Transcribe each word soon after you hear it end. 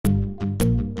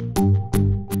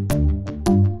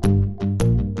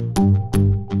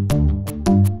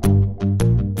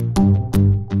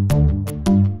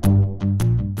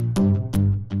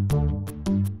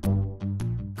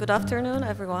afternoon,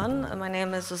 everyone. My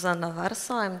name is Zuzanna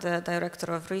Varso. I'm the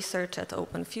Director of Research at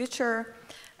Open Future,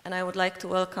 and I would like to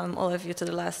welcome all of you to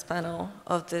the last panel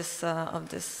of this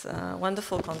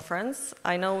wonderful conference.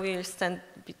 I know we stand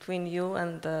between you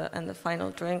and the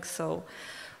final drink, so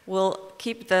we'll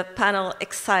keep the panel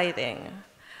exciting.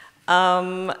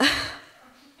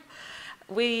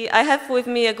 I have with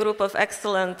me a group of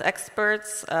excellent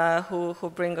experts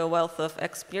who bring a wealth of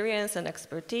experience and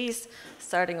expertise.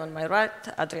 Starting on my right,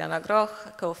 Adriana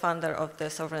Groch, co-founder of the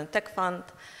Sovereign Tech Fund,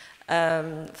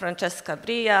 Francesca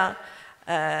Bria,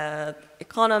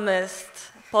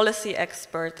 economist, policy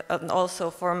expert, and also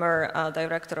former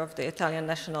director of the Italian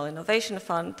National Innovation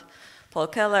Fund, Paul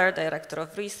Keller, director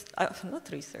of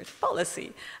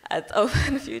policy at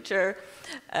Open Future,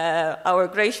 our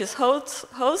gracious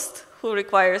host, who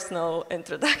requires no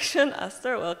introduction,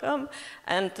 Astor, welcome.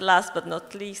 And last but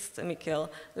not least, Mikkel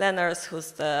Lenners,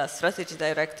 who's the strategy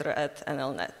director at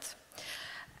NLNet.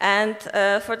 And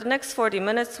for the next 40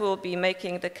 minutes, we'll be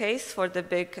making the case for the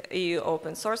big EU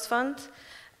open source fund.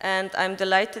 And I'm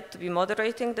delighted to be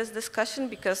moderating this discussion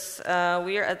because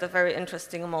we are at a very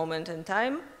interesting moment in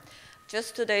time.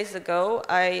 Just 2 days ago,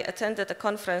 I attended a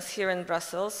conference here in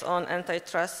Brussels on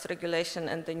antitrust regulation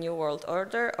and the New World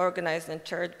Order, organized and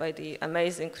chaired by the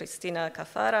amazing Cristina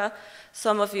Cafara.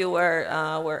 Some of you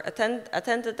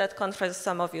attended that conference,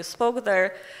 some of you spoke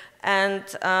there, and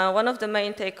one of the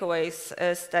main takeaways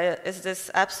is this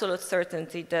absolute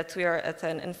certainty that we are at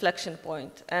an inflection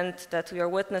point and that we are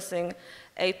witnessing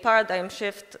a paradigm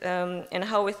shift in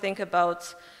how we think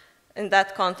about, in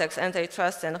that context,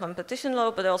 antitrust and competition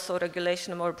law, but also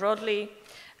regulation more broadly,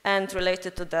 and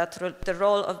related to that, the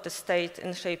role of the state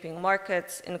in shaping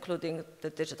markets, including the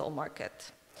digital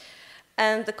market.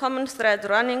 And the common thread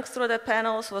running through the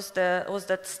panels was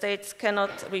that states cannot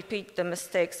repeat the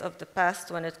mistakes of the past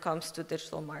when it comes to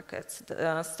digital markets.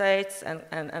 The states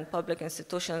and public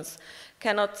institutions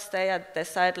cannot stay at the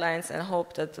sidelines and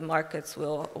hope that the markets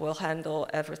will handle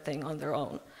everything on their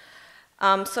own.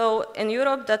 So in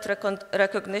Europe, that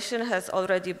recognition has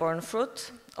already borne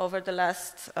fruit. Over the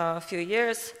last few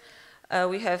years,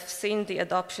 we have seen the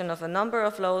adoption of a number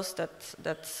of laws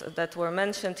that were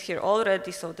mentioned here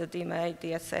already, so the DMA,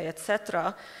 DSA,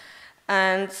 etc.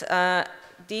 And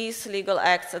these legal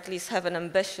acts at least have an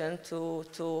ambition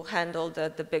to handle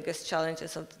the biggest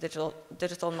challenges of the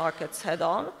digital markets head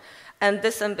on. And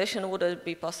this ambition wouldn't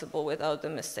be possible without the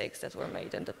mistakes that were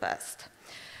made in the past.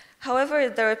 However,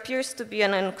 there appears to be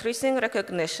an increasing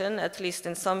recognition, at least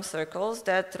in some circles,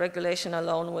 that regulation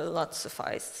alone will not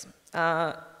suffice.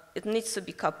 It needs to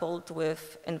be coupled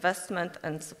with investment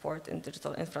and support in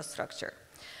digital infrastructure.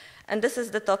 And this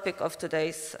is the topic of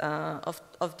today's,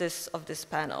 of this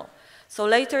panel. So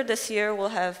later this year, we'll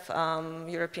have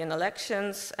European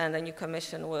elections, and the new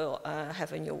Commission will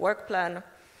have a new work plan.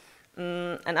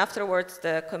 And afterwards,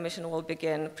 the Commission will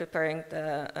begin preparing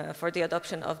for the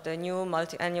adoption of the new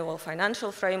multi-annual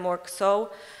financial framework. So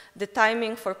the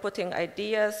timing for putting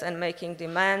ideas and making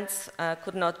demands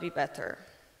could not be better.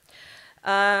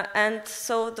 And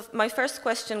so my first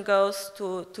question goes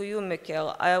to you,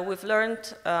 Mikkel. We've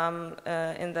learned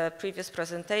in the previous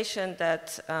presentation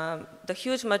that the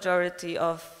huge majority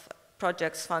of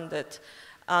projects funded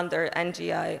under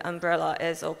NGI umbrella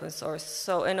is open source.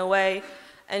 So in a way,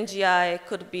 NGI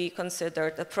could be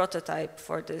considered a prototype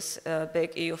for this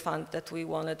big EU fund that we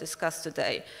want to discuss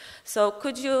today. So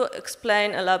could you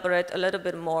elaborate a little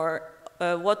bit more,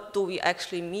 what do we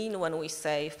actually mean when we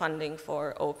say funding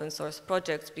for open source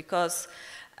projects? Because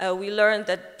we learned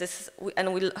that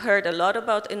and we heard a lot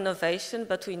about innovation,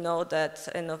 but we know that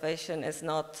innovation is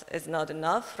not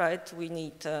enough, right? We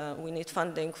need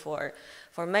funding for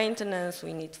maintenance,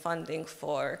 we need funding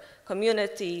for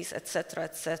communities, etc.,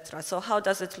 etc. So how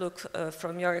does it look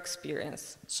from your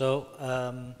experience? So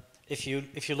if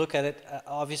you look at it,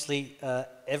 obviously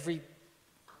every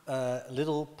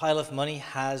little pile of money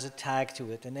has a tag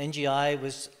to it, and NGI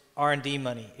was R&D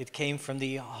money. It came from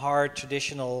the hard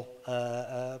traditional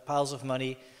piles of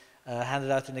money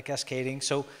handed out in the cascading.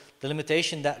 So the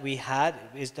limitation that we had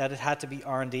is that it had to be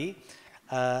R&D,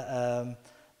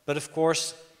 but of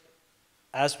course,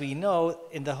 as we know,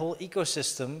 in the whole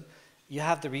ecosystem, you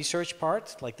have the research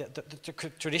part, like the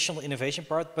traditional innovation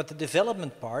part, but the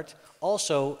development part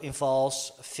also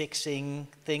involves fixing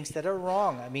things that are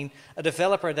wrong. I mean, a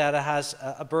developer that has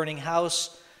a burning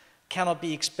house cannot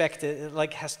be expected,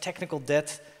 like has technical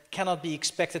debt, cannot be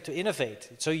expected to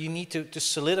innovate. So you need to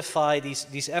solidify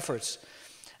these efforts.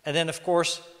 And then, of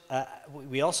course,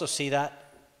 we also see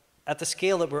that at the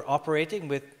scale that we're operating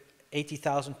with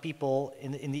 80,000 people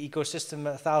in the ecosystem,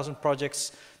 1,000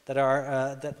 projects that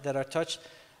are touched.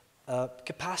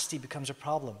 capacity becomes a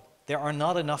problem. There are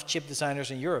not enough chip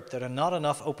designers in Europe. There are not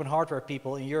enough open hardware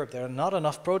people in Europe. There are not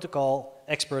enough protocol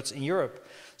experts in Europe.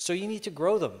 So you need to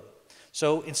grow them.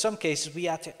 So in some cases, we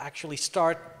had to actually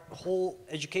start whole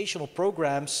educational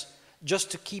programs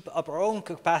just to keep up our own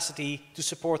capacity to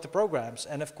support the programs.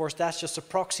 And of course, that's just a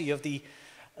proxy of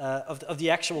the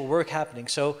actual work happening.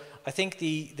 So I think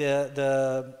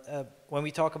when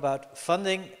we talk about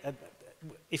funding,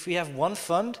 if we have one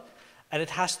fund and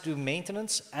it has to do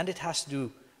maintenance and it has to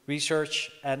do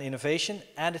research and innovation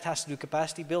and it has to do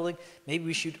capacity building, maybe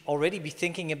we should already be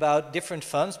thinking about different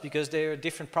funds because there are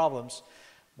different problems.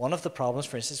 One of the problems,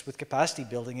 for instance, with capacity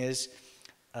building is,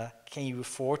 can you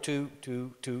afford to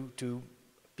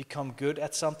become good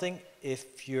at something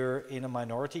if you're in a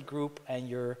minority group and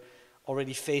you're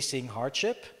already facing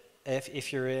hardship?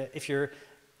 If you're,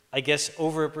 I guess,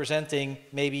 overrepresenting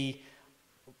maybe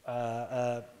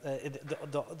the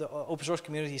open source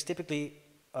community is typically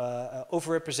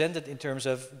overrepresented in terms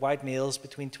of white males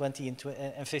between 20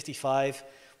 and 55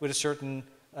 with a certain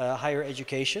higher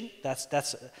education.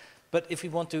 But if we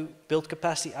want to build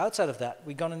capacity outside of that,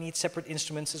 we're going to need separate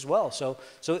instruments as well. So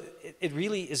it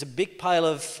really is a big pile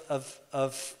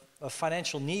of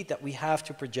financial need that we have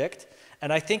to project.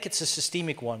 And I think it's a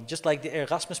systemic one. Just like the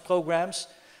Erasmus programs,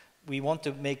 we want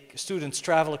to make students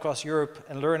travel across Europe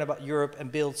and learn about Europe and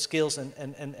build skills and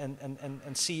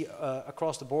see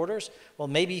across the borders. Well,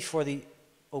 maybe for the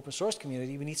open source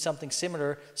community, we need something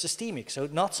similar, systemic. So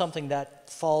not something that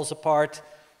falls apart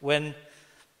when,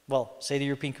 well, say the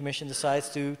European Commission decides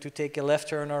to take a left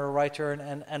turn or a right turn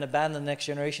and abandon the next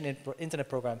generation internet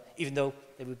program, even though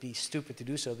it would be stupid to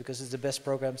do so because it's the best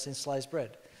program since sliced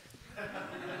bread.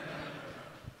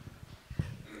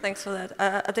 Thanks for that.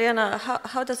 Adriana,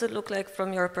 how does it look like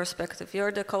from your perspective?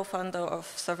 You're the co-founder of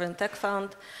Sovereign Tech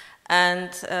Fund,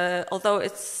 and although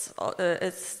it's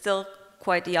still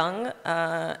quite young,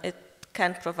 it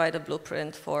can provide a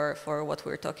blueprint for what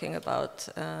we're talking about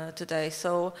today.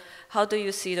 So how do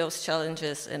you see those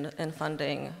challenges in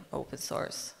funding open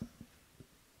source?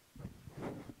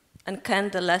 And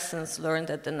can the lessons learned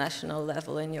at the national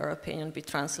level, in your opinion, be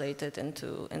translated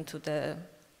into the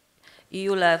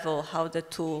EU level, how the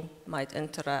two might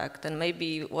interact, and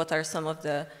maybe what are some of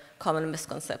the common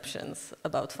misconceptions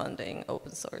about funding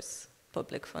open source,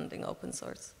 public funding open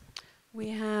source? We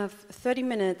have 30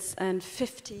 minutes and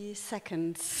 50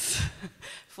 seconds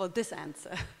for this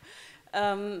answer.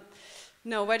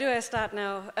 No, where do I start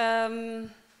now?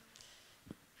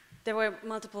 There were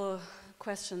multiple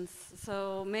questions,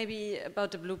 so maybe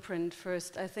about the blueprint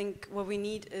first. I think what we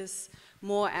need is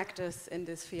more actors in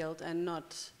this field and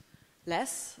not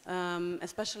less,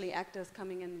 especially actors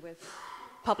coming in with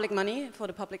public money for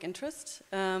the public interest.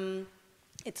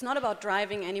 It's not about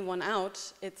driving anyone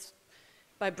out, it's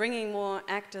by bringing more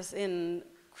actors in,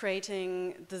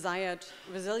 creating desired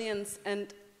resilience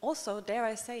and also, dare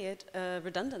I say it,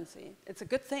 redundancy. It's a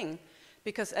good thing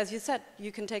because as you said,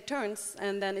 you can take turns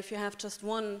and then if you have just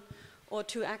one or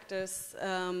two actors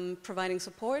providing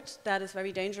support, that is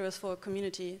very dangerous for a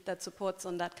community that supports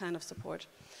on that kind of support.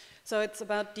 So it's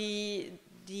about the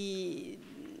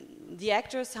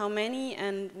actors, how many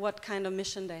and what kind of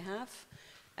mission they have.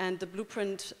 And the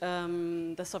blueprint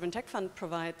the Sovereign Tech Fund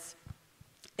provides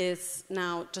is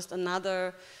now just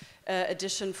another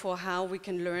addition for how we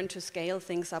can learn to scale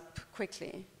things up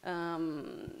quickly.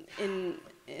 In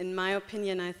my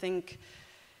opinion, I think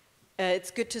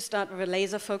it's good to start with a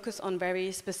laser focus on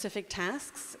very specific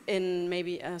tasks in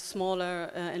maybe a smaller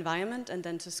environment and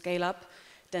then to scale up,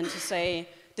 then to say,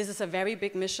 this is a very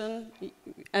big mission,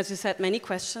 as you said, many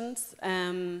questions,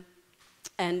 and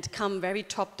come very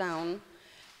top down,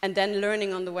 and then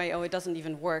learning on the way, oh, it doesn't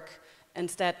even work.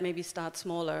 Instead, maybe start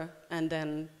smaller, and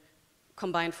then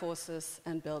combine forces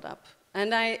and build up.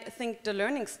 And I think the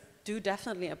learnings do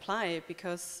definitely apply,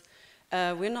 because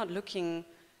we're not looking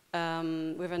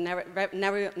with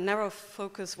a narrow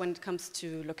focus when it comes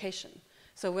to location.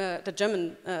 So the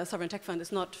German Sovereign Tech Fund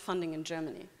is not funding in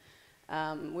Germany.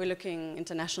 We're looking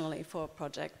internationally for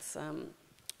projects.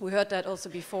 We heard that also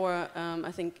before.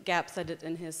 I think Gab said it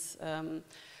in his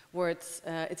words.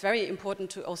 It's very important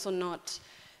to also not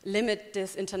limit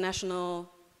this international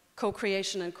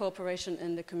co-creation and cooperation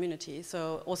in the community.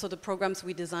 So also the programs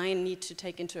we design need to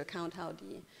take into account how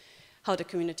the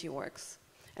community works.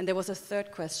 And there was a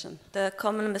third question. The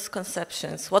common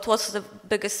misconceptions. What was the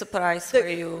biggest surprise for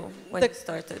you when you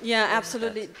started? Yeah,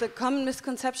 absolutely. The common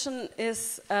misconception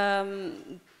is, I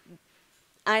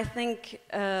think,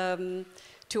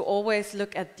 to always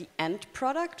look at the end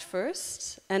product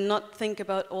first and not think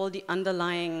about all the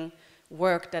underlying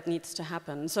work that needs to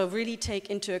happen. So really take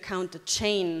into account the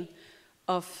chain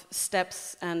of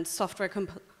steps and software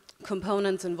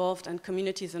components involved and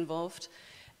communities involved,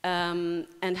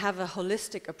 and have a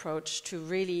holistic approach to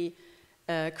really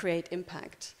create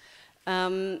impact.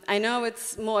 I know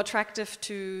it's more attractive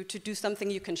to do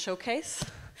something you can showcase,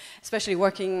 especially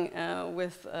working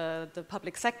with the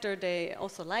public sector. They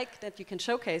also like that you can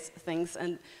showcase things,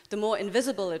 and the more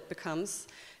invisible it becomes,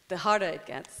 the harder it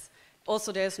gets.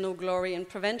 Also, there's no glory in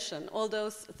prevention. All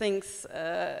those things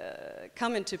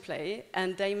come into play,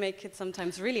 and they make it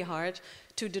sometimes really hard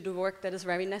to do the work that is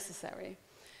very necessary.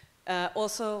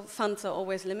 Also, funds are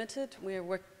always limited.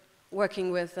 We're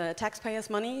working with taxpayers'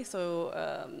 money, so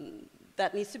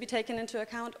that needs to be taken into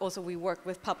account. Also, we work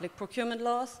with public procurement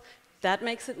laws. That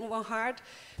makes it more hard.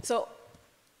 So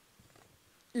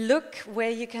look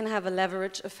where you can have a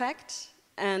leverage effect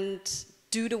and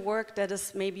do the work that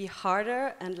is maybe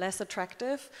harder and less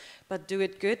attractive, but do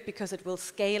it good because it will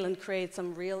scale and create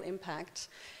some real impact.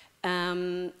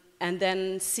 And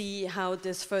then see how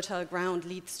this fertile ground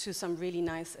leads to some really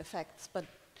nice effects. But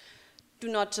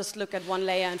do not just look at one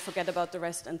layer and forget about the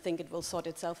rest and think it will sort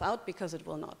itself out, because it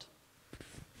will not.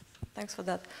 Thanks for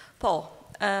that. Paul,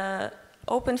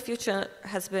 Open Future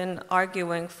has been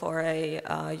arguing for a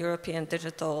European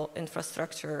Digital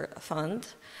Infrastructure Fund,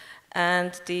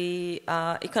 and the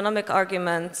economic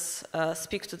arguments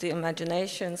speak to the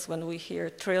imaginations. When we hear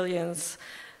trillions,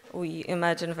 we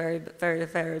imagine very, very,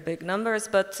 very big numbers,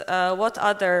 but what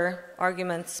other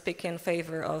arguments speak in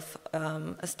favor of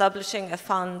establishing a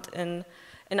fund?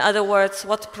 In other words,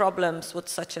 what problems would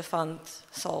such a fund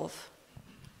solve?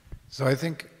 So I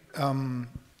think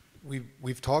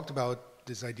we've talked about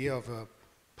this idea of a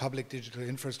public digital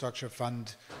infrastructure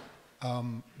fund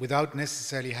without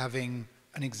necessarily having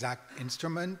an exact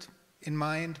instrument in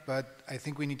mind, but I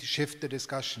think we need to shift the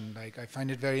discussion. Like, I find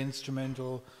it very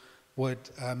instrumental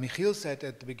what Michiel said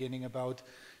at the beginning about,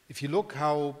 if you look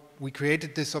how we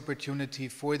created this opportunity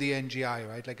for the NGI,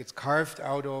 right? Like, it's carved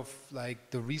out of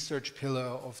like the research pillar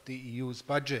of the EU's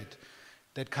budget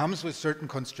that comes with certain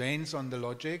constraints on the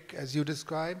logic, as you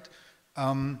described.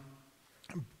 And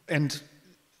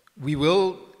we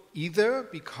will either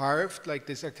be carved, like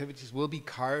these activities will be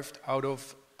carved out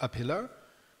of a pillar,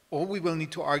 or we will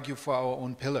need to argue for our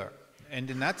own pillar. And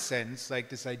in that sense, like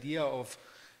this idea of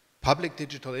public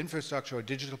digital infrastructure or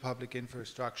digital public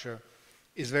infrastructure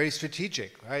is very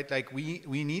strategic, right? Like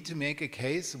we need to make a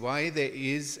case why there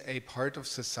is a part of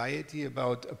society,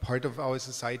 about a part of our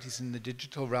societies in the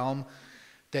digital realm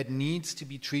that needs to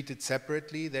be treated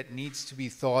separately, that needs to be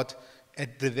thought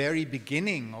at the very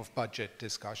beginning of budget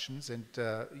discussions. And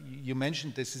you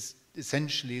mentioned this is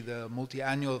essentially the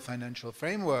multi-annual financial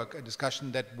framework, a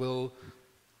discussion that will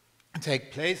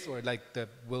take place, or like that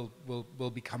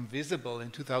will become visible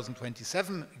in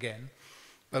 2027 again.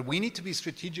 But we need to be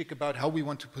strategic about how we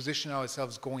want to position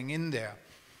ourselves going in there.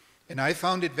 And I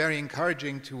found it very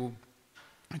encouraging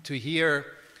to hear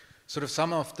sort of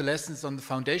some of the lessons on the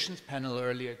Foundations panel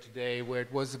earlier today, where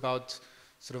it was about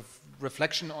sort of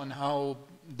reflection on how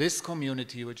this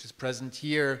community, which is present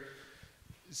here,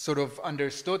 sort of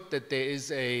understood that there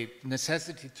is a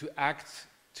necessity to act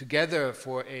together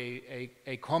for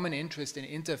a common interest in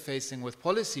interfacing with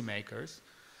policymakers.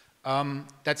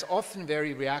 That's often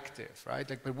very reactive, right?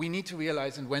 Like, but we need to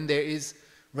realize, and when there is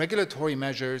regulatory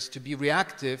measures, to be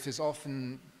reactive is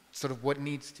often sort of what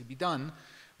needs to be done.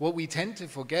 What we tend to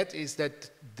forget is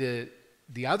that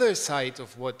the other side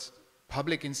of what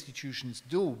public institutions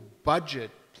do,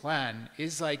 budget, plan,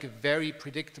 is like a very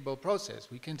predictable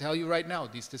process. We can tell you right now,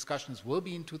 these discussions will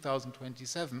be in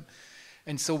 2027.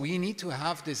 And so we need to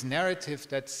have this narrative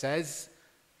that says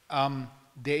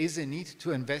there is a need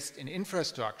to invest in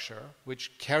infrastructure,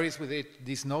 which carries with it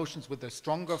these notions with a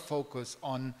stronger focus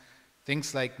on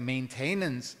things like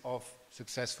maintenance of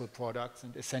successful products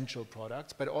and essential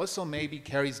products, but also maybe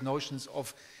carries notions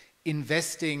of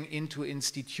investing into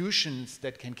institutions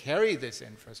that can carry this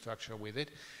infrastructure with it.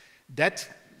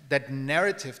 That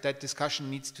narrative, that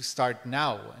discussion needs to start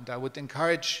now. And I would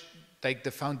encourage like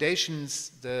the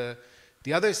foundations, the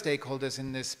other stakeholders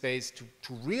in this space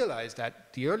to realize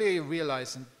that the earlier you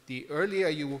realize and the earlier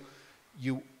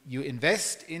you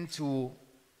invest into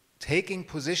taking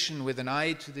position with an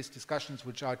eye to these discussions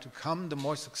which are to come, the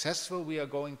more successful we are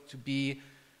going to be,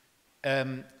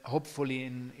 hopefully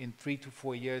in 3 to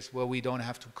 4 years, where we don't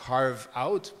have to carve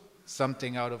out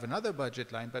something out of another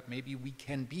budget line, but maybe we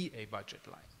can be a budget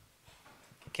line.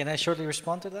 Can I shortly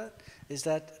respond to that? Is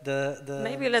that the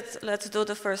Maybe let's do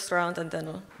the first round and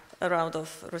then a round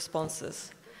of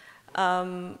responses.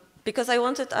 because I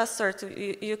wanted Astor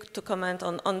you to comment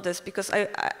on this, because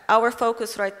our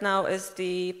focus right now is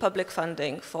the public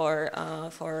funding for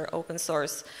open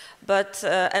source, but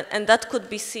and that could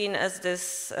be seen as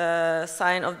this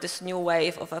sign of this new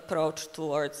wave of approach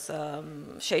towards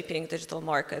shaping digital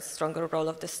markets, stronger role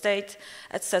of the state,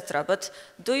 etc. But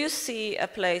do you see a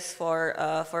place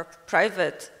for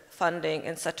private funding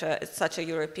in such a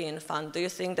European fund? Do you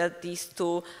think that these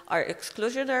two are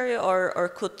exclusionary, or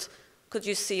could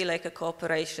you see like a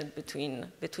cooperation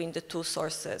between the two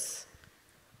sources?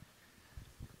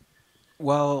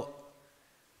 Well,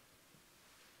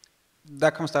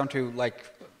 that comes down to like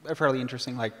a fairly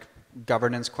interesting like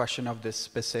governance question of this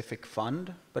specific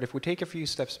fund. But if we take a few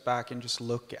steps back and just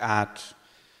look at,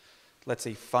 let's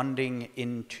say, funding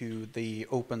into the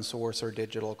open source or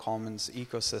digital commons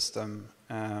ecosystem,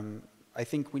 I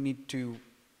think we need to,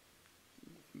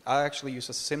 I actually use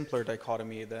a simpler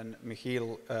dichotomy than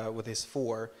Michiel with his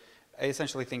 4. I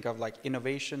essentially think of like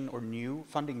innovation or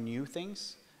funding new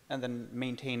things, and then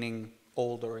maintaining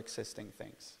old or existing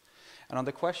things. And on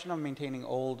the question of maintaining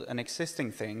old and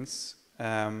existing things,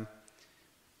 the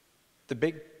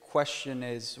big question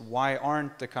is, why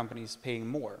aren't the companies paying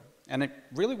more? And I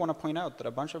really want to point out that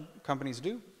a bunch of companies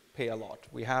do pay a lot.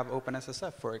 We have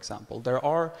OpenSSF, for example. There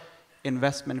are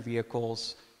investment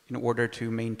vehicles in order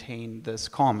to maintain this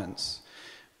commons.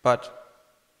 But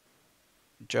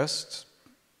just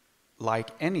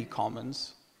like any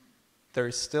commons, there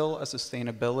is still a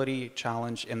sustainability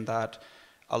challenge in that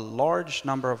a large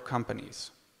number of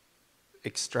companies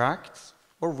extract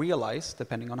or realize,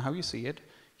 depending on how you see it,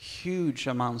 huge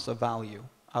amounts of value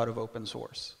out of open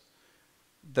source.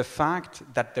 The fact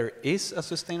that there is a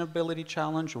sustainability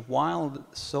challenge while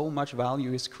so much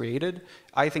value is created,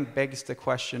 I think begs the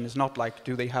question, is not like,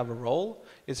 do they have a role?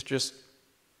 It's just,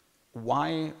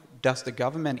 why does the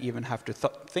government even have to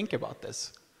think about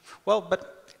this? Well,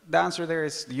 but the answer there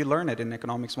is, you learn it in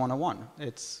Economics 101.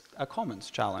 It's a commons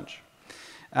challenge.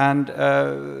 And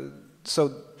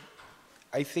so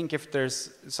I think if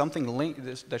there's something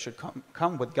that should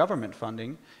come with government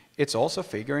funding, it's also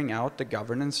figuring out the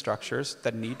governance structures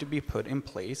that need to be put in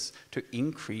place to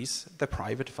increase the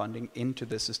private funding into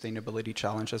the sustainability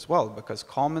challenge as well, because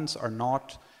commons are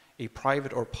not a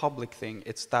private or public thing.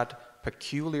 It's that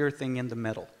peculiar thing in the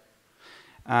middle.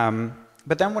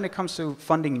 But then when it comes to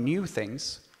funding new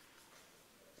things,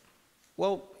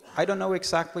 well, I don't know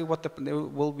exactly what there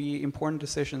will be important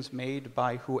decisions made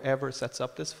by whoever sets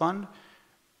up this fund,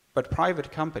 but private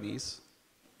companies,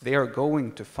 they are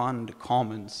going to fund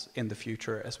commons in the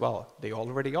future as well. They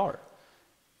already are.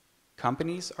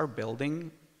 Companies are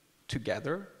building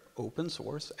together open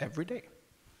source every day.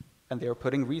 And they are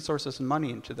putting resources and money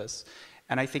into this.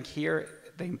 And I think here,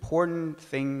 the important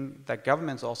thing that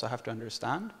governments also have to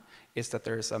understand is that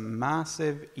there is a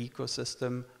massive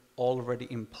ecosystem already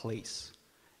in place.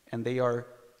 And they are,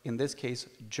 in this case,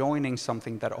 joining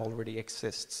something that already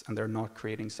exists, and they're not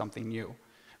creating something new.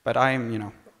 But I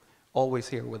am, always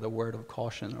here with a word of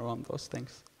caution around those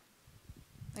things.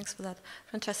 Thanks for that.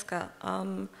 Francesca,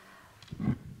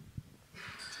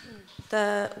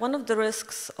 one of the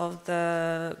risks of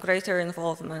the greater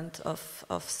involvement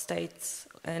of states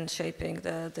in shaping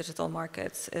the digital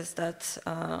markets is that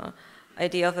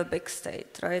idea of a big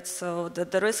state, right? So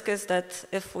the risk is that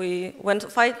when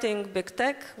fighting big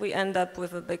tech, we end up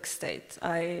with a big state.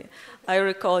 I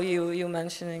recall you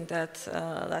mentioning that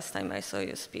last time I saw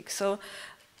you speak. So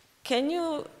can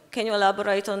you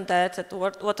elaborate on that?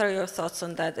 What are your thoughts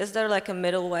on that? Is there like a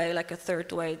middle way, like a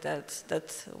third way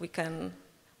that we can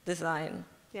design?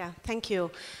 Yeah, thank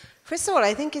you. First of all,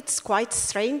 I think it's quite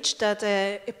strange that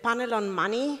a panel on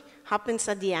money happens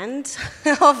at the end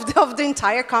of the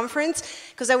entire conference,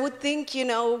 because I would think,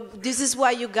 this is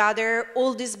why you gather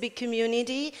all this big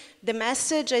community. The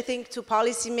message, I think, to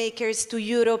policymakers, to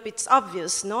Europe, it's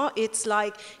obvious, no? It's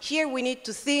like, here we need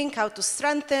to think how to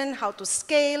strengthen, how to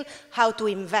scale, how to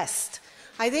invest.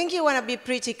 I think you want to be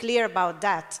pretty clear about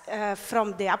that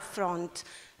from the upfront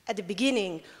at the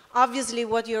beginning. Obviously,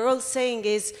 what you're all saying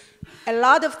is a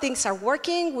lot of things are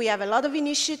working. We have a lot of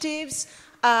initiatives.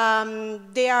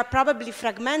 They are probably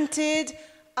fragmented.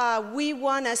 We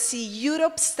want to see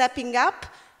Europe stepping up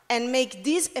and make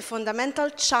this a fundamental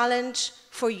challenge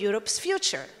for Europe's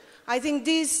future. I think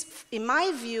this, in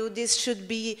my view, this should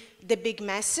be the big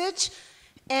message,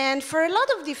 and for a lot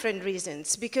of different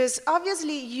reasons, because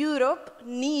obviously Europe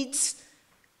needs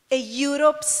a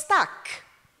Europe stack.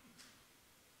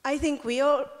 I think we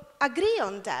all agree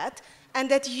on that, and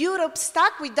that Europe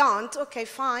stack we don't, okay,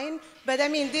 fine. But I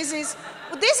mean, this is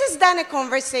then a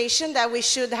conversation that we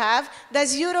should have.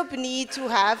 Does Europe need to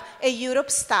have a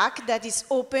Europe stack that is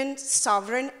open,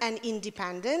 sovereign, and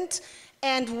independent?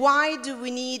 And why do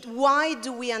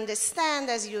we understand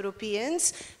as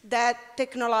Europeans that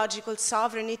technological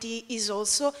sovereignty is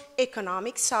also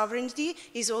economic sovereignty,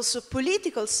 is also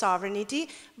political sovereignty,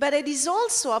 but it is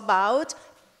also about,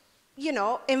 you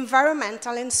know,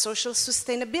 environmental and social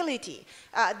sustainability.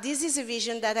 This is a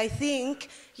vision that I think,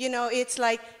 you know, it's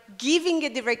like giving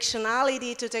a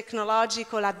directionality to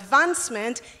technological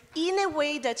advancement in a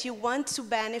way that you want to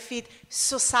benefit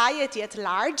society at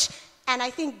large. And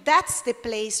I think that's the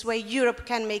place where Europe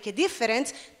can make a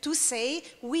difference, to say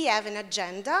we have an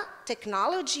agenda,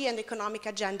 technology and economic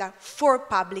agenda for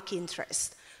public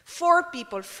interest, for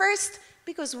people first,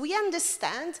 because we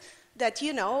understand that,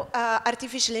 you know,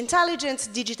 artificial intelligence,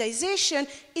 digitization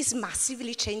is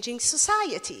massively changing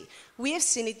society. We have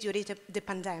seen it during the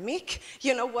pandemic,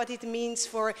 you know, what it means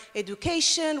for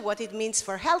education, what it means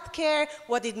for healthcare,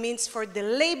 what it means for the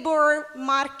labor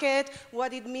market,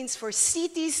 what it means for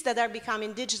cities that are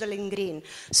becoming digital and green.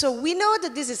 So we know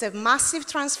that this is a massive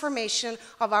transformation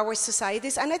of our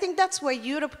societies, and I think that's where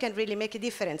Europe can really make a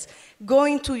difference.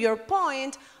 Going to your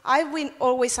point, I've been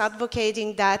always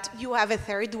advocating that you have a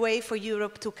third way for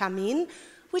Europe to come in,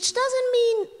 which doesn't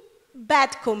mean bad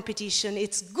competition,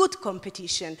 it's good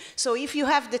competition. So if you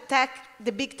have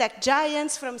the big tech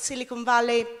giants from Silicon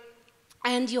Valley,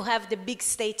 and you have the big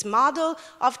state model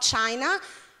of China,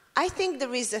 I think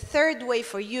there is a third way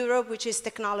for Europe, which is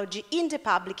technology in the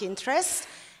public interest.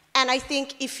 And I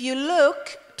think if you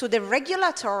look to the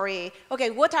regulatory, okay,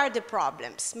 what are the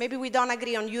problems? Maybe we don't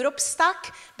agree on Europe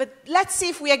stack, but let's see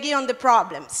if we agree on the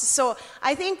problems. So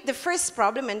I think the first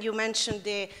problem, and you mentioned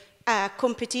the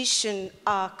competition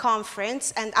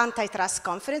conference and antitrust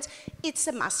conference, it's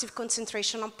a massive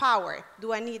concentration on power.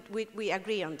 We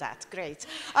agree on that? Great.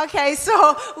 Okay,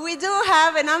 so we do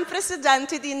have an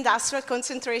unprecedented industrial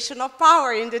concentration of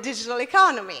power in the digital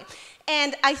economy.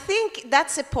 And I think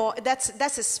that's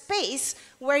a space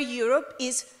where Europe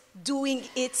is doing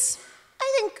its,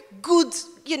 I think,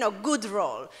 good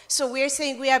role. So we're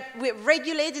saying we're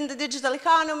regulating the digital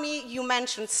economy. You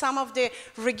mentioned some of the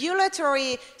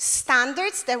regulatory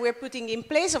standards that we're putting in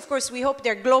place. Of course, we hope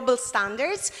they're global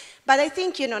standards. But I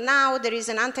think, you know, now there is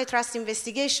an antitrust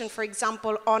investigation, for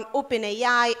example, on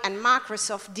OpenAI and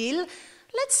Microsoft deal.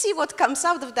 Let's see what comes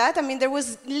out of that. I mean, there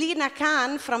was Lina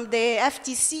Khan from the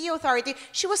FTC authority.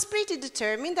 She was pretty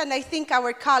determined, and I think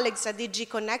our colleagues at DG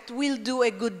Connect will do a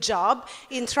good job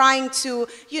in trying to,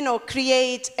 you know,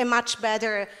 create a much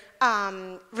better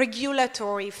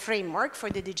regulatory framework for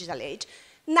the digital age.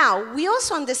 Now, we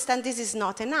also understand this is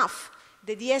not enough.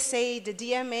 The DSA, the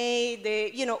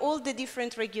DMA, you know, all the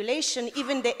different regulation,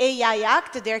 even the AI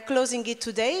Act, they're closing it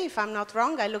today, if I'm not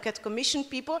wrong. I look at Commission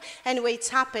people. Anyway, it's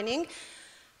happening.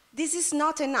 This is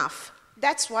not enough.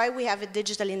 That's why we have a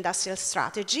digital industrial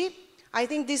strategy. I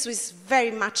think this was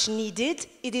very much needed.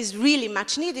 It is really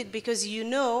much needed because you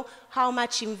know how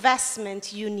much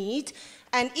investment you need.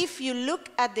 And if you look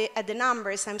at the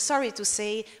numbers, I'm sorry to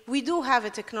say, we do have a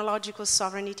technological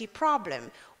sovereignty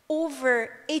problem. Over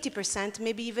 80%,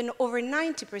 maybe even over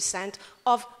 90%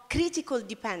 of critical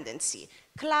dependency.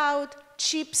 Cloud,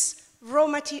 chips,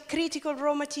 critical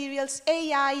raw materials,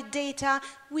 AI, data,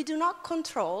 we do not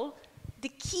control the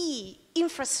key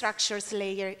infrastructures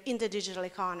layer in the digital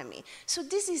economy. So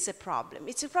this is a problem.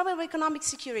 It's a problem of economic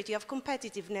security, of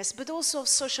competitiveness, but also of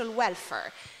social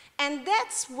welfare. And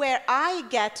that's where I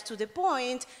get to the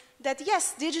point that,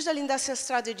 yes, digital industrial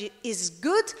strategy is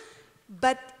good,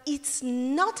 but it's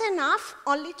not enough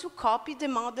only to copy the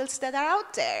models that are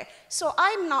out there. So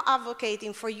I'm not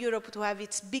advocating for Europe to have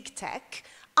its big tech.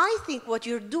 I think what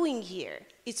you're doing here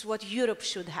is what Europe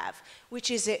should have, which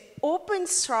is an open,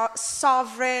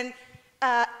 sovereign,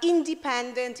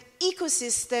 independent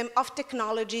ecosystem of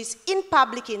technologies in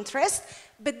public interest,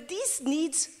 but this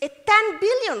needs a 10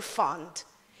 billion fund.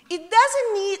 It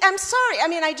doesn't need, I'm sorry, I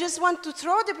mean, I just want to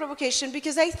throw the provocation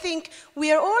because I think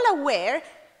we are all aware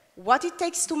what it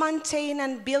takes to maintain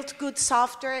and build good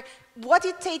software, what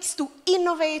it takes to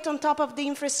innovate on top of the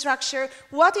infrastructure,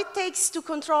 what it takes to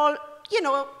control, you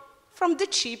know, from the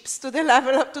chips to the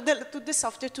level up to the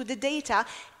software to the data.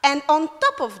 And on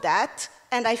top of that,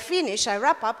 and I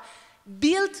wrap up,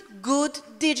 build good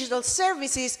digital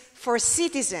services for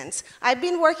citizens. I've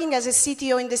been working as a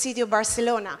CTO in the city of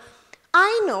Barcelona.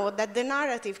 I know that the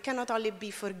narrative cannot only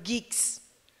be for geeks.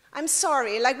 I'm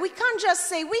sorry, like we can't just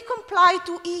say we comply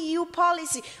to EU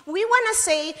policy. We want to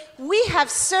say we have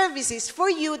services for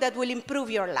you that will improve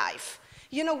your life.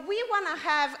 You know, we want to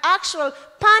have actual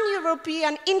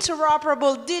pan-European,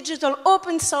 interoperable, digital,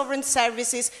 open sovereign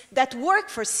services that work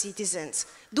for citizens.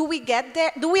 Do we get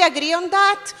there? Do we agree on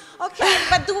that? Okay,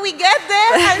 but do we get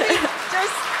there? I mean,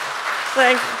 just...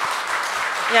 Thank you.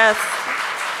 Yes.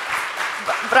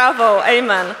 Bravo,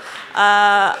 amen.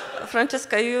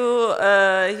 Francesca, you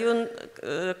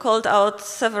called out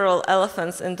several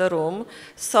elephants in the room,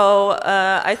 so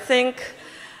I think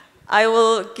I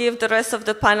will give the rest of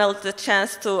the panel the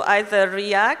chance to either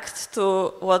react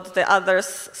to what the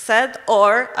others said,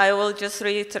 or I will just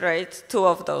reiterate two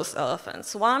of those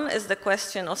elephants. One is the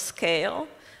question of scale,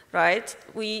 right?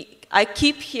 I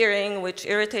keep hearing, which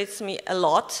irritates me a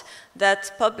lot,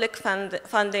 that public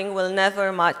funding will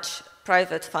never match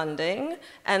private funding,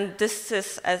 and this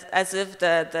is as if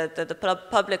the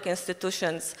public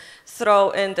institutions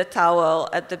throw in the towel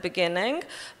at the beginning.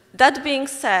 That being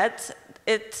said,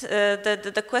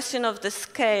 the question of the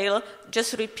scale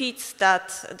just repeats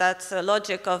that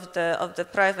logic of the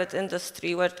private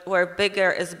industry where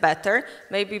bigger is better.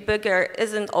 Maybe bigger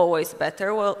isn't always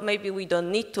better. Well, maybe we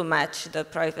don't need to match the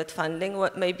private funding.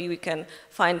 Maybe we can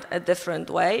find a different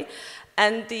way.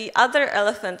 And the other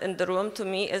elephant in the room to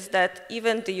me is that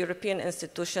even the European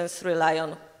institutions rely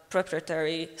on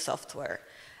proprietary software.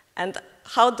 And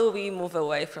how do we move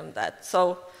away from that?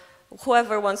 So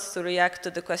whoever wants to react to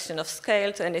the question of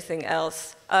scale, to anything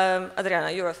else.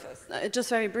 Adriana, you're first. Just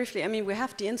very briefly, I mean, we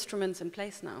have the instruments in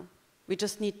place now. We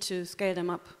just need to scale them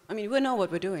up. I mean, we know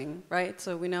what we're doing, right?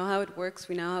 So we know how it works,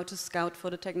 we know how to scout for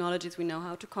the technologies, we know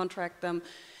how to contract them.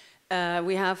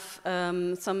 We have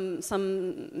some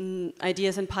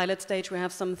ideas in pilot stage, we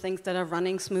have some things that are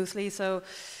running smoothly, so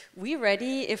we're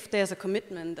ready if there's a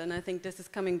commitment, and I think this is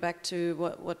coming back to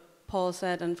what Paul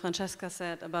said and Francesca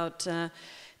said about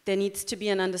there needs to be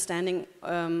an understanding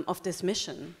of this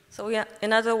mission. So yeah,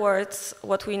 in other words,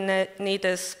 what we need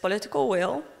is political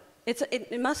will.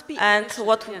 It must be. And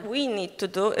what we need to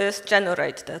do is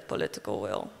generate that political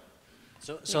will.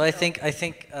 So I think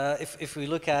if we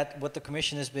look at what the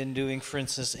Commission has been doing, for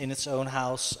instance, in its own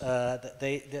house,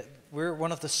 we're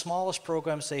one of the smallest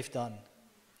programs they've done,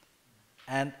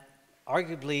 and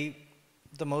arguably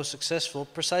the most successful,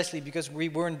 precisely because we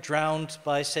weren't drowned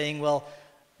by saying, well,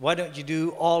 why don't you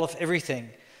do all of everything?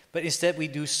 But instead we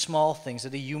do small things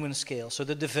at a human scale. So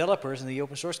the developers in the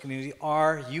open source community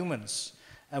are humans,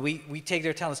 and we take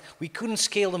their talents. We couldn't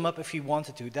scale them up if we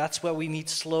wanted to. That's why we need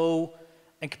slow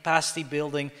and capacity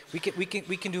building.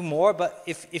 We can do more, but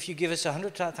if you give us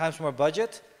 100 times more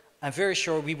budget, I'm very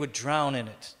sure we would drown in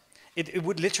it. It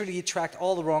would literally attract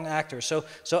all the wrong actors.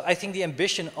 So I think the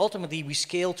ambition, ultimately, we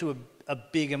scale to a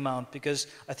big amount, because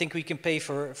I think we can pay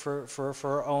for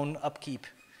our own upkeep.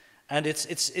 And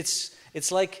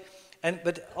it's like,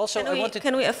 but also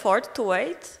Can we afford to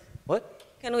wait? What?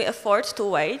 Can we afford to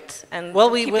wait and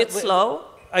keep it slow?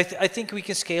 I think we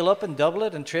can scale up and double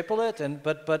it and triple it,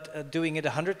 but doing it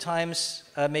 100 times,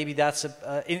 maybe that's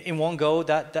in one go.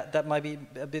 That might be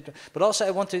a bit. But also,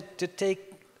 I want to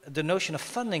take the notion of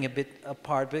funding a bit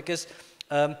apart, because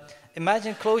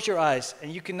imagine, close your eyes,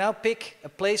 and you can now pick a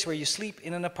place where you sleep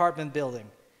in an apartment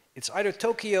building. It's either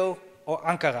Tokyo or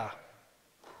Ankara.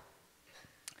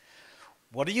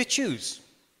 What do you choose?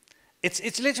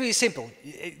 It's literally simple.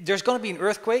 There's going to be an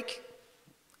earthquake,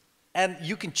 and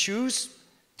you can choose.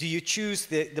 Do you choose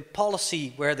the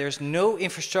policy where there's no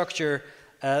infrastructure,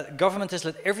 government has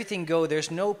let everything go, there's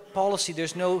no policy,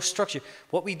 there's no structure?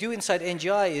 What we do inside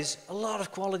NGI is a lot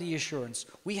of quality assurance.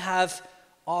 We have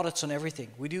audits on everything.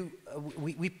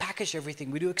 We package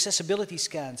everything. We do accessibility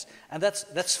scans, and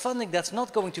that's funding that's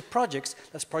not going to projects.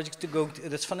 That's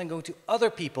that's funding going to other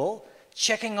people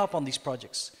checking up on these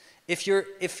projects. If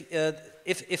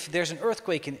there's an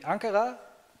earthquake in Ankara,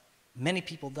 many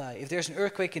people die. If there's an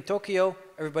earthquake in Tokyo,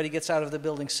 everybody gets out of the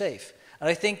building safe. And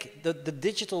I think the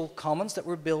digital commons that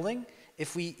we're building,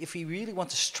 if we really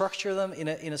want to structure them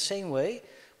in a same way,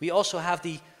 we also have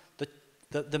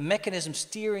the mechanism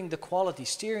steering the quality,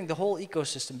 steering the whole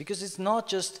ecosystem, because it's not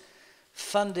just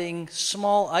funding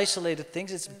small isolated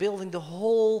things, it's building the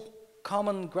whole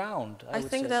common ground. I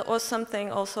think that was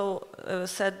something also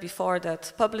said before,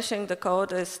 that publishing the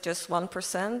code is just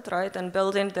 1%, right? And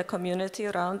building the community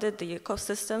around it, the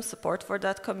ecosystem, support for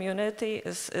that community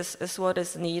is what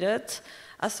is needed.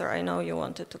 Asser, I know you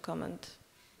wanted to comment.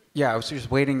 Yeah, I was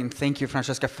just waiting, and thank you,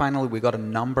 Francesca. Finally, we got a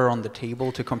number on the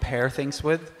table to compare things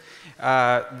with.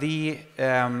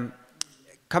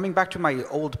 Coming back to my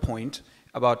old point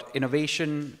about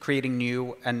innovation, creating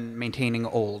new, and maintaining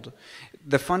old.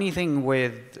 The funny thing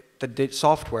with the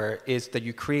software is that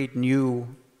you create new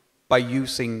by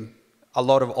using a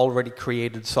lot of already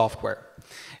created software.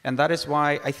 And that is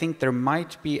why I think there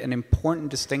might be an important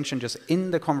distinction just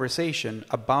in the conversation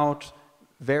about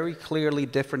very clearly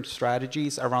different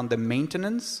strategies around the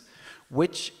maintenance,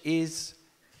 which is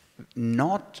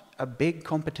not a big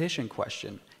competition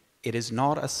question. It is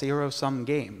not a zero-sum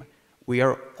game. We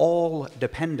are all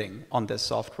depending on this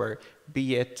software,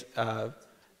 be it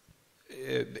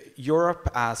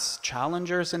Europe as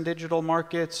challengers in digital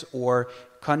markets or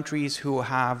countries who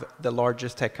have the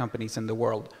largest tech companies in the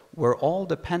world. We're all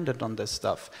dependent on this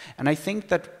stuff. And I think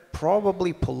that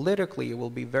probably politically it will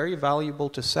be very valuable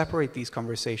to separate these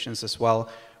conversations as well,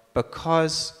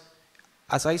 because,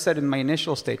 as I said in my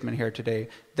initial statement here today,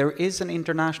 there is an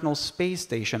international space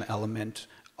station element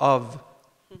of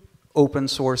open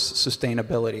source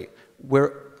sustainability,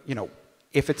 where, you know,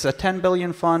 if it's a 10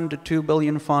 billion fund, a 2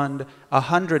 billion fund, a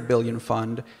 100 billion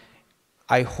fund,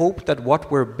 I hope that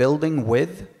what we're building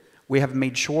with, we have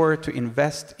made sure to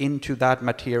invest into that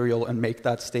material and make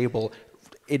that stable.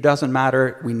 It doesn't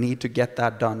matter, we need to get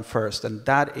that done first. And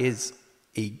that is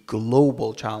a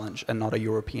global challenge and not a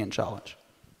European challenge.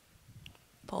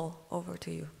 Paul, over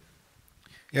to you.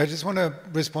 Yeah, I just want to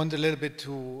respond a little bit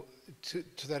to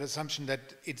that assumption that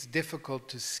it's difficult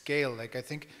to scale. Like, I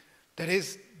think that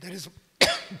is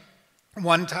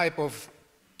one type of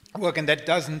work, and that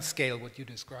doesn't scale what you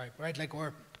describe, right? Like,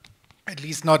 or at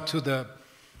least not to the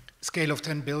scale of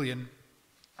 10 billion.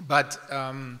 But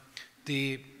yeah,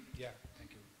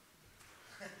 thank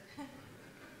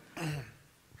you.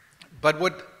 But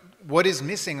what is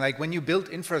missing, like when you build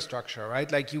infrastructure, right?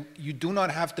 Like you do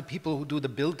not have the people who do the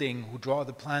building, who draw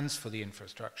the plans for the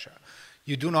infrastructure.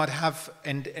 You do not have,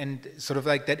 and sort of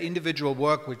like that individual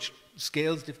work which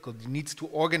scales difficult, needs to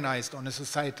organize on a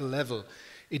societal level.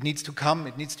 It needs to come,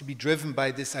 it needs to be driven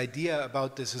by this idea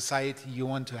about the society you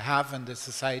want to have and the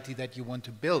society that you want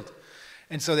to build.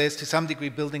 And so there's to some degree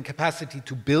building capacity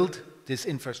to build this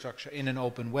infrastructure in an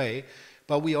open way.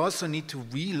 But we also need to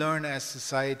relearn as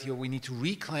society, or we need to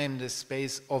reclaim this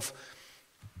space of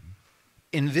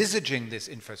envisaging this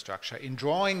infrastructure, in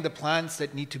drawing the plans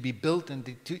that need to be built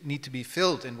and need to be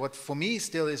filled. And what for me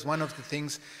still is one of the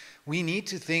things we need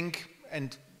to think,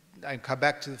 and I come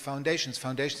back to the foundations.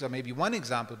 Foundations are maybe one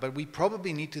example, but we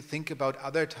probably need to think about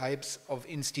other types of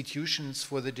institutions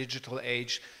for the digital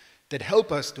age that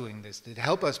help us doing this, that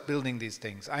help us building these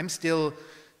things. I'm still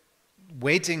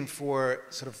waiting for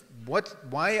sort of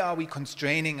why are we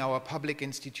constraining our public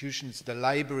institutions, the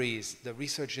libraries, the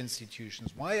research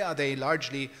institutions? Why are they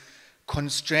largely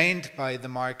constrained by the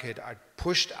market, are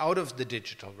pushed out of the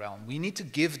digital realm? We need to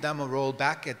give them a role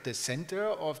back at the center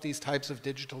of these types of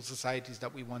digital societies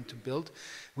that we want to build.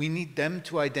 We need them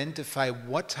to identify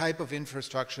what type of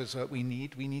infrastructures that we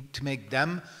need. We need to make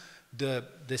them the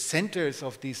centers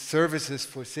of these services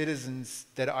for citizens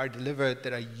that are delivered,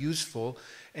 that are useful.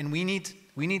 And we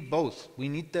need both. We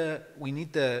need the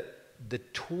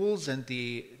tools and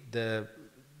the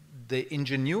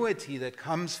ingenuity that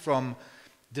comes from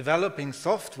developing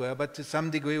software, but to some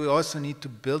degree we also need to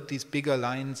build these bigger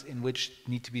lines in which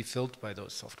need to be filled by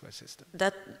those software systems.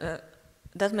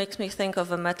 That makes me think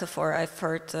of a metaphor I've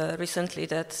heard recently,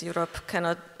 that Europe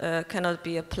cannot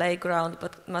be a playground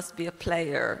but must be a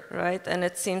player, right? And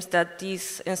it seems that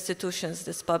these institutions,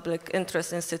 these public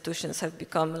interest institutions, have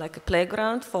become like a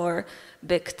playground for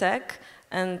big tech,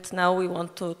 and now we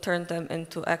want to turn them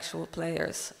into actual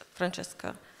players.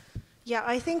 Francesca. Yeah,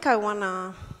 I think I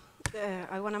wanna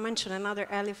mention another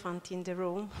elephant in the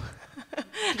room.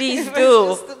 Please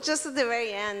do. Just at the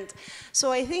very end.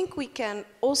 So I think we can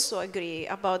also agree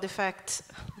about the fact,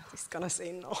 he's gonna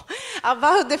say no,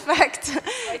 about the fact,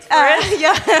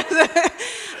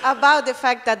 about the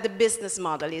fact that the business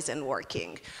model isn't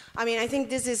working. I mean, I think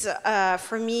this is,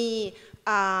 for me,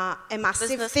 a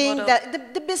massive thing,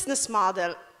 that the business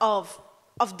model of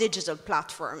digital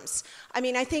platforms. I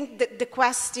mean, I think that the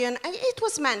question, it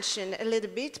was mentioned a little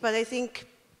bit, but I think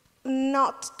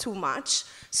not too much.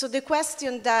 So the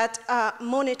question that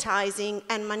monetizing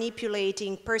and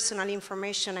manipulating personal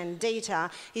information and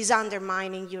data is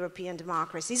undermining European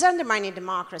democracy, is undermining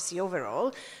democracy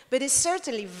overall, but it's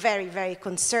certainly very, very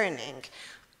concerning.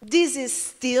 This is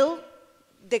still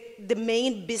the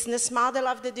main business model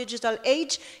of the digital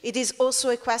age. It is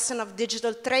also a question of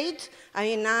digital trade. I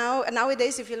mean,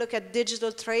 nowadays, if you look at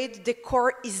digital trade, the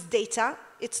core is data.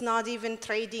 It's not even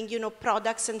trading,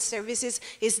 products and services.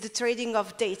 It's the trading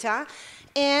of data.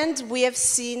 And we have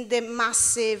seen the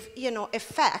massive,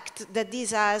 effect that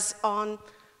this has on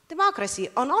democracy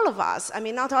on all of us. I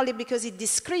mean, not only because it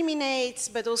discriminates,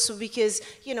 but also because,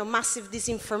 you know, massive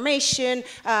disinformation,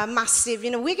 massive,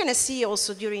 you know, we're going to see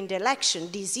also during the election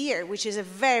this year, which is a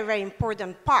very, very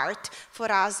important part for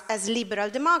us as liberal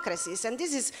democracies. And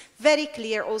this is very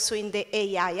clear also in the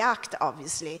AI Act,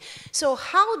 obviously. So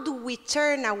how do we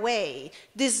turn away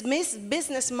this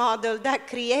business model that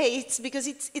creates, because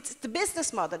it's the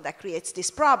business model that creates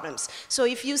these problems. So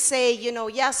if you say, you know,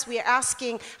 yes, we are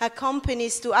asking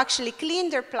companies to actually clean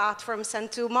their platforms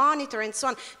and to monitor and so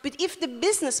on, but if the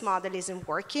business model isn't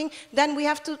working, then we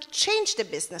have to change the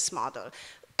business model.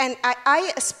 And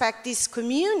I expect this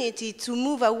community to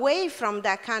move away from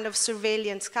that kind of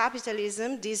surveillance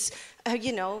capitalism, this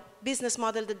you know, business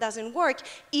model that doesn't work,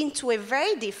 into a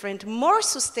very different, more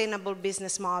sustainable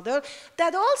business model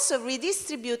that also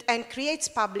redistributes and creates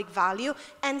public value,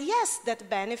 and yes, that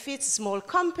benefits small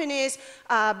companies,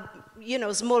 you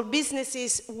know, small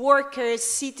businesses, workers,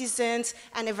 citizens,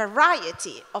 and a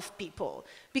variety of people,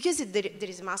 because there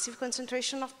is a massive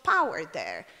concentration of power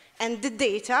there. And the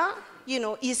data, you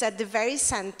know, is at the very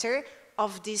center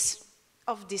of this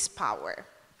power.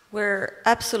 We're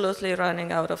absolutely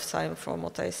running out of time from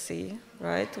what I see,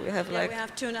 right? We have we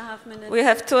have 2.5 minutes. We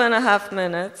have 2.5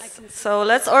 minutes. So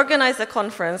let's organize a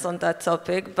conference on that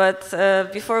topic. But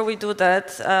before we do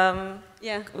that,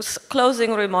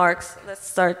 closing remarks. Let's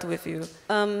start with you.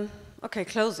 Okay,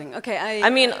 closing. Okay,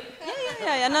 I mean...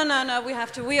 Yeah, no, we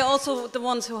have to. We are also the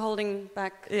ones who are holding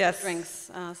back drinks,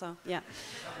 so yeah.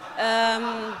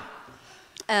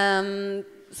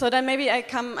 So then maybe I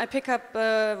pick up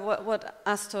what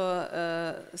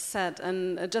Astor said,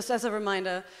 and just as a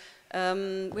reminder,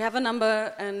 we have a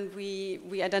number and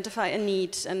we identify a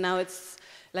need, and now it's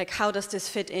like, how does this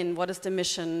fit in? What is the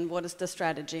mission? What is the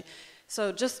strategy?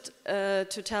 So just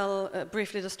to tell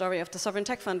briefly the story of the Sovereign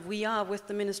Tech Fund, we are with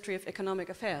the Ministry of Economic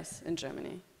Affairs in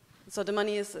Germany. So the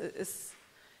money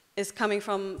is coming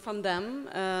from them,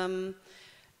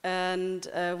 and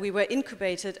we were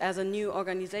incubated as a new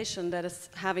organization that is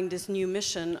having this new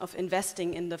mission of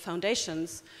investing in the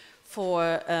foundations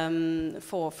for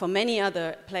many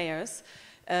other players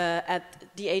at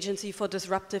the Agency for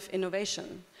Disruptive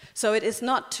Innovation. So it is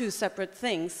not two separate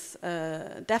things,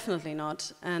 definitely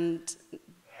not. And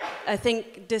I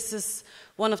think this is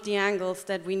one of the angles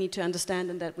that we need to understand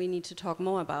and that we need to talk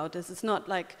more about. It's not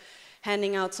like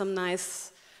handing out some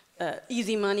nice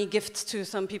easy money gifts to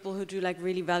some people who do like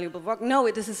really valuable work. No,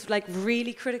 this is like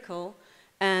really critical,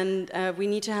 and we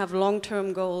need to have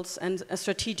long-term goals and a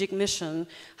strategic mission,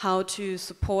 how to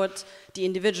support the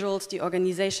individuals, the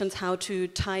organizations, how to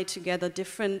tie together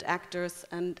different actors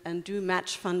and do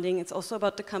match funding. It's also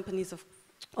about the companies,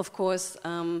 of course,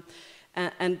 and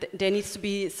there needs to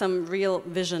be some real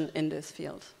vision in this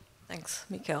field. Thanks,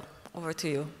 Mikhail. Over to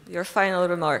you. Your final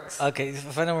remarks. Okay,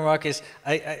 the final remark is...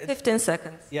 15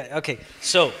 seconds. Yeah, okay.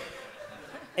 So,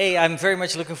 I'm very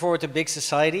much looking forward to big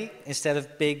society instead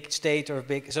of big state or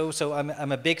big... So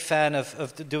I'm a big fan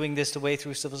of doing this the way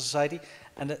through civil society.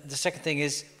 And the second thing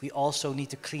is, we also need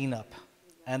to clean up.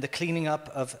 And the cleaning up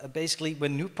of basically,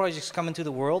 when new projects come into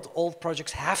the world, old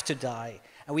projects have to die.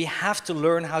 And we have to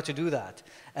learn how to do that.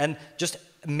 And just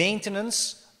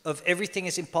maintenance of everything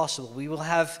is impossible. We will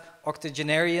have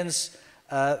octogenarians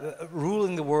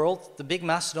ruling the world, the big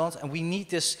mastodons, and we need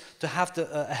this to have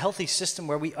a healthy system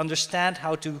where we understand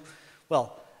how to,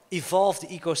 well, evolve the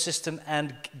ecosystem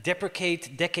and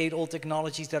deprecate decade-old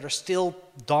technologies that are still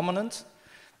dominant.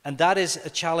 And that is a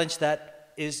challenge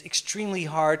that is extremely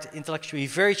hard, intellectually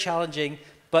very challenging,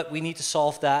 but we need to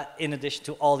solve that in addition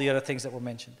to all the other things that were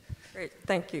mentioned. Great,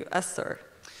 thank you. Astor.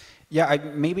 Yeah,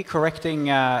 maybe correcting,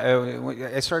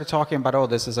 I started talking about, oh,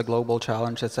 this is a global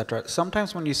challenge, etc.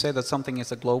 Sometimes when you say that something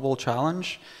is a global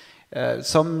challenge,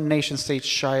 some nation states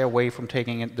shy away from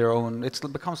taking it their own. It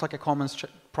becomes like a common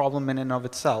problem in and of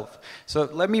itself. So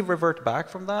let me revert back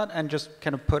from that and just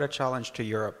kind of put a challenge to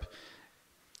Europe.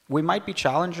 We might be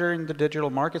challenger in the digital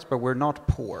markets, but we're not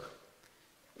poor.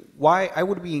 Why? I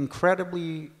would be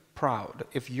incredibly proud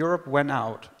if Europe went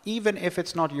out, even if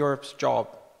it's not Europe's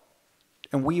job,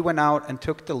 and we went out and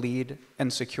took the lead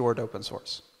and secured open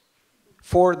source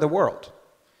for the world.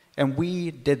 And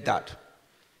we did that.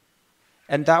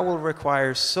 And that will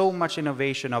require so much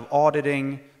innovation of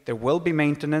auditing. There will be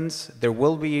maintenance. There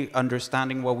will be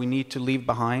understanding what we need to leave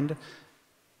behind.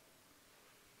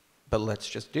 But let's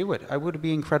just do it. I would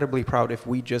be incredibly proud if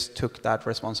we just took that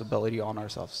responsibility on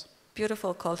ourselves.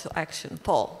 Beautiful call to action.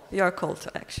 Paul, your call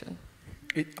to action.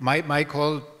 My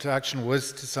call to action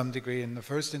was to some degree in the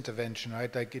first intervention,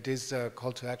 right? Like it is a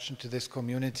call to action to this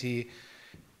community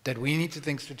that we need to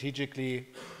think strategically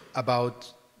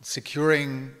about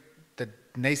securing that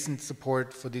nascent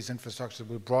support for these infrastructures,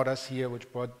 which brought us here,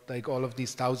 which brought like all of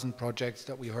these 1,000 projects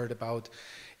that we heard about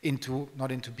into,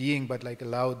 not into being, but like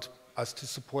allowed us to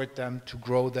support them, to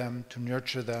grow them, to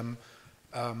nurture them,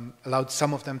 allowed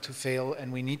some of them to fail,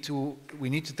 and we need to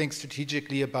think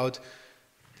strategically about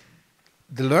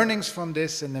the learnings from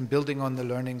this, and then building on the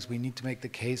learnings, we need to make the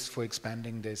case for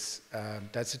expanding this.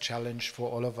 That's a challenge for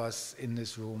all of us in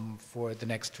this room for the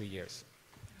next 3 years.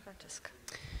 Francesca.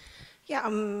 Yeah,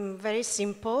 very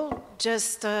simple.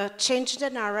 Just change the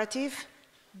narrative,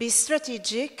 be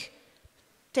strategic,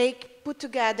 put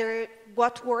together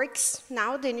what works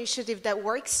now, the initiative that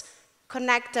works,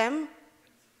 connect them,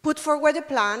 put forward a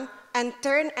plan, and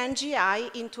turn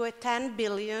NGI into a 10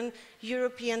 billion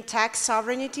European tax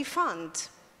sovereignty fund.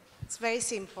 It's very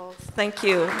simple. Thank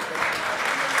you.